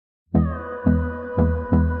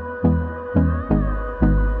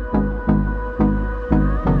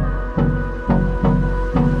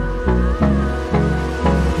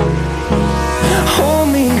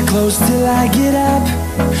close till I get up.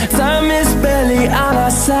 Time is barely on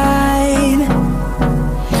our side.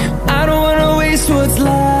 I don't wanna waste what's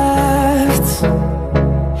left.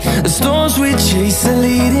 The storms we chase are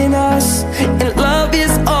leading us, and love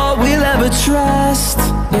is all we'll ever trust.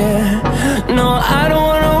 Yeah, no, I don't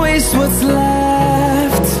wanna waste what's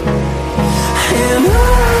left. And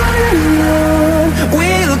on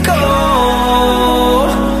we'll go,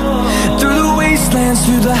 through the wastelands,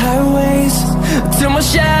 through the highways, till my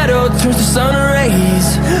shadow turns to sun rays.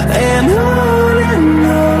 And on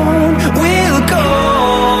we'll go,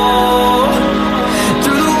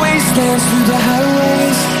 through the wastelands, through the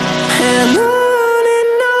highways, and on.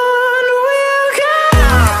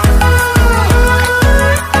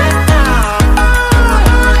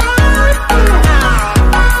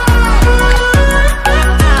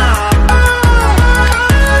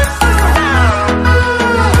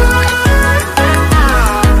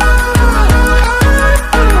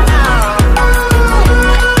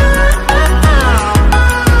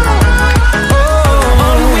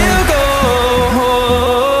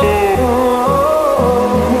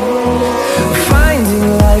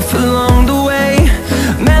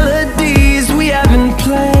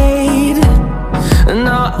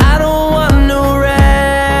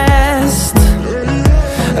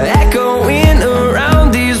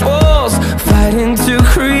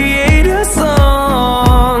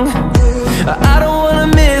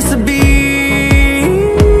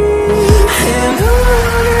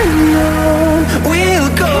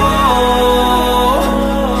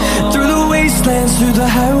 Through the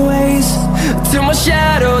highways, till my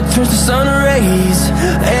shadow turns to sun rays.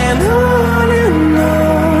 And on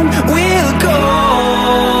we'll go,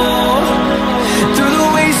 through the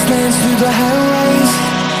wastelands, through the highways,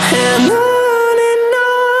 and on.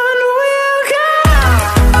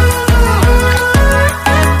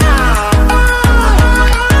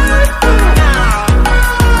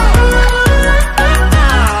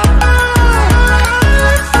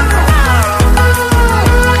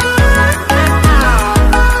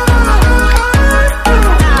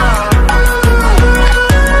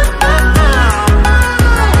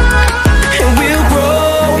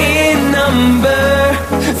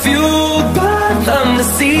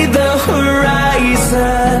 See the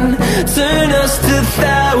horizon turn us to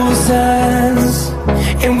thousands,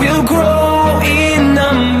 and we'll grow in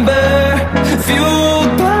number,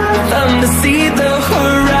 fueled by them. To see the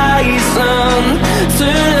horizon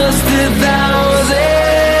turn us to thousands,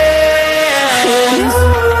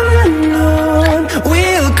 and on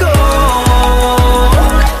we'll go,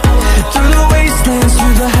 through the wastelands,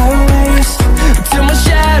 through the highways, till my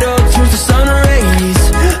shadow turns to sun rays.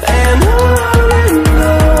 And on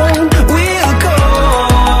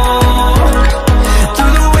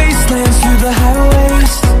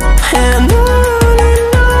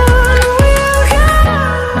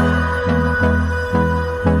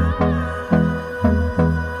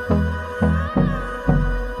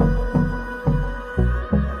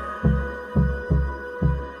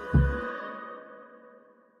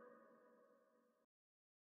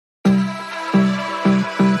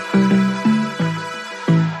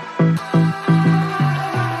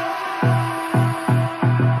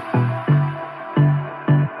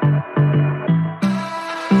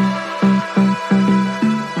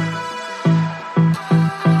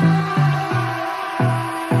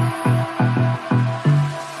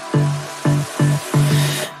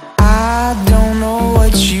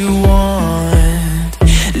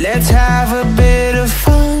let's have a bit of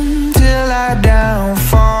fun till I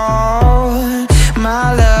downfall.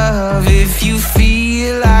 My love, if you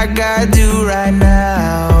feel like I do right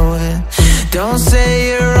now, don't say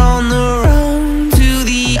you're on the run to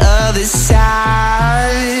the other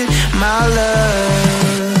side, my love.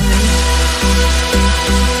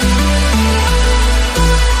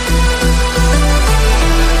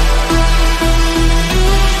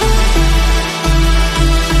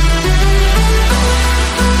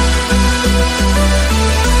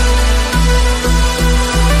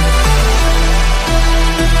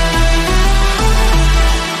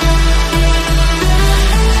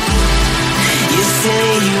 You say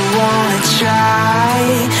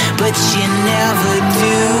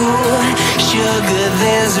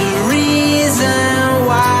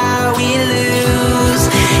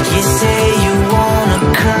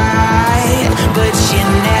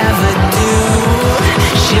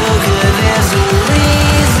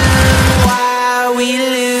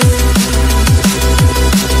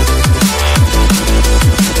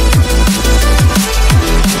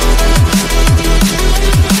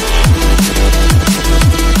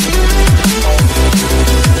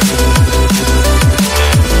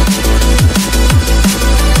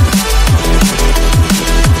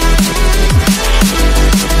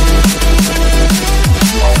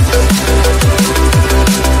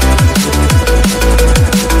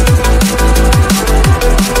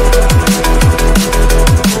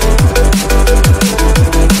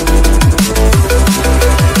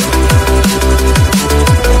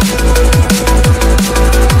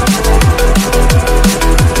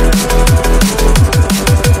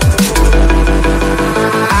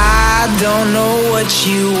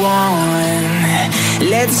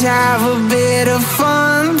bit of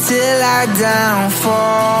fun till our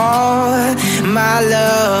downfall. My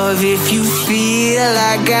love, if you feel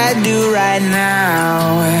like I do right now,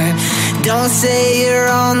 don't say you're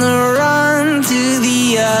on the run to the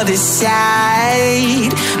other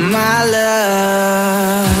side. My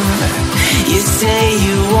love, you say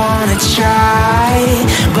you wanna try,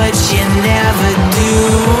 but you never do.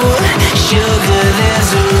 Sugar,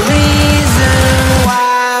 there's a reason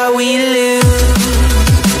why we lose.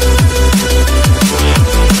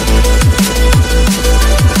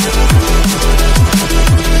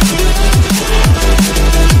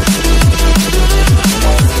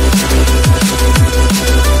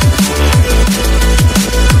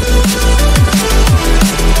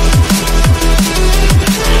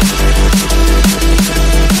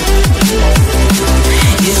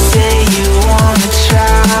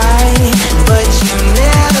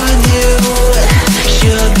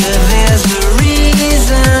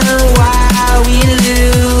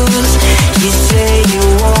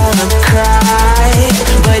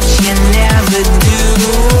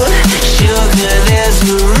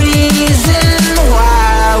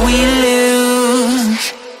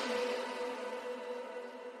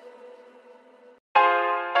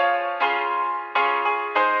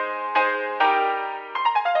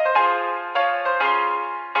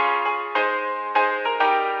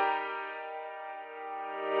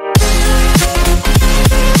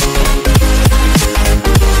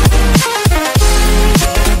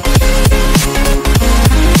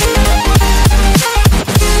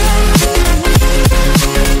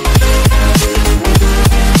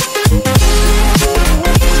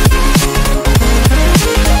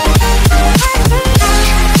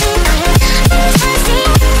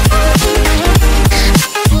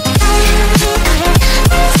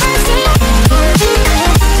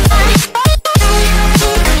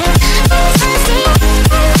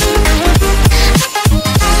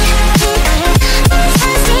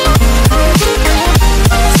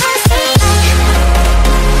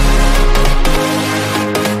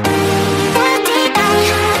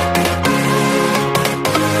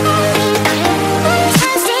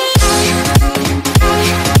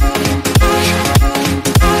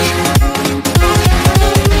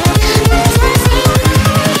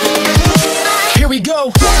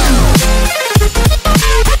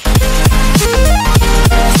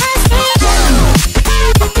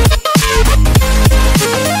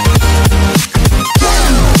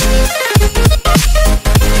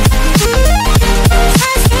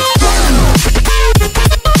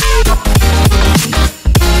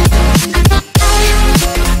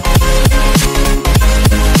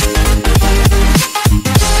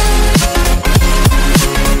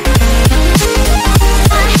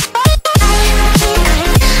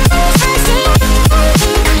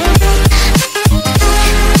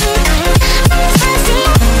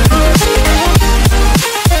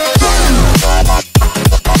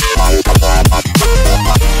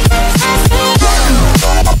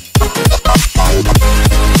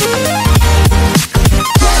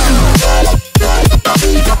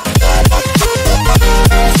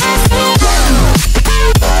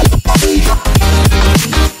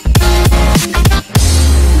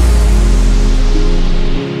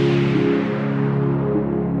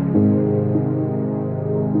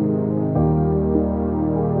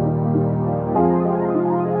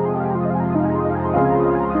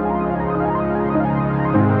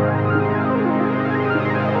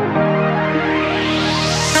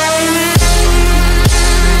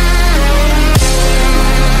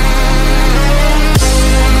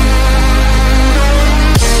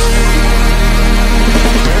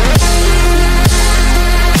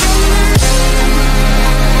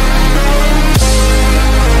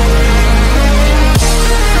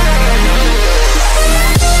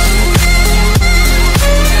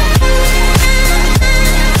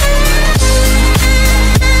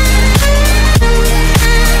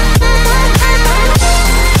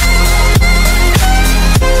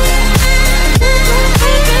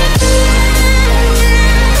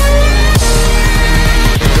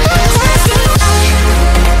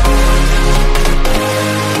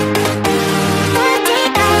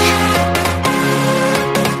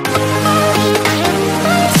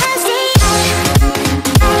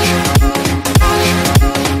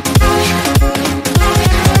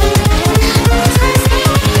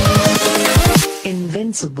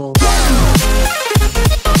 invincible.